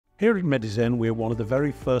Here at Medizen, we're one of the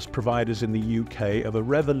very first providers in the UK of a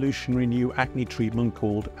revolutionary new acne treatment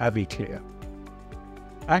called AviClear.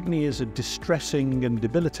 Acne is a distressing and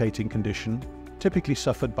debilitating condition, typically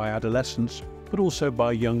suffered by adolescents, but also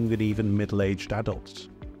by young and even middle-aged adults.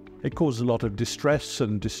 It causes a lot of distress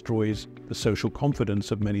and destroys the social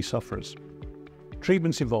confidence of many sufferers.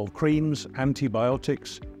 Treatments involve creams,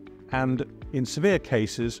 antibiotics, and, in severe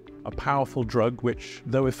cases, a powerful drug which,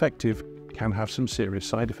 though effective, can have some serious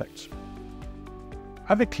side effects.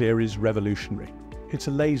 AviClear is revolutionary. It's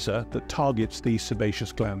a laser that targets the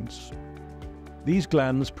sebaceous glands. These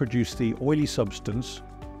glands produce the oily substance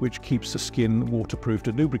which keeps the skin waterproofed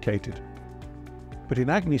and lubricated. But in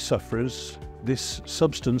acne sufferers, this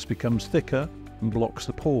substance becomes thicker and blocks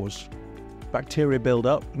the pores. Bacteria build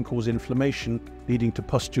up and cause inflammation, leading to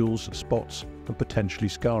pustules, spots, and potentially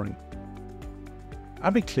scarring.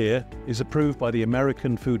 AviClear is approved by the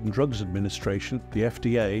American Food and Drugs Administration, the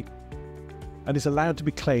FDA, and is allowed to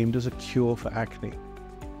be claimed as a cure for acne.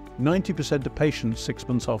 90% of patients 6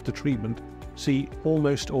 months after treatment see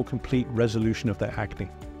almost or complete resolution of their acne.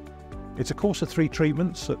 It's a course of 3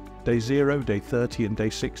 treatments at day 0, day 30 and day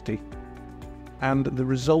 60, and the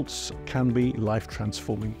results can be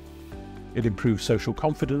life-transforming. It improves social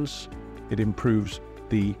confidence, it improves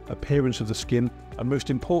the appearance of the skin, and most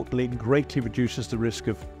importantly, greatly reduces the risk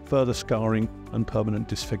of further scarring and permanent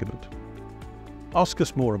disfigurement. Ask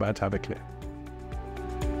us more about AviClear.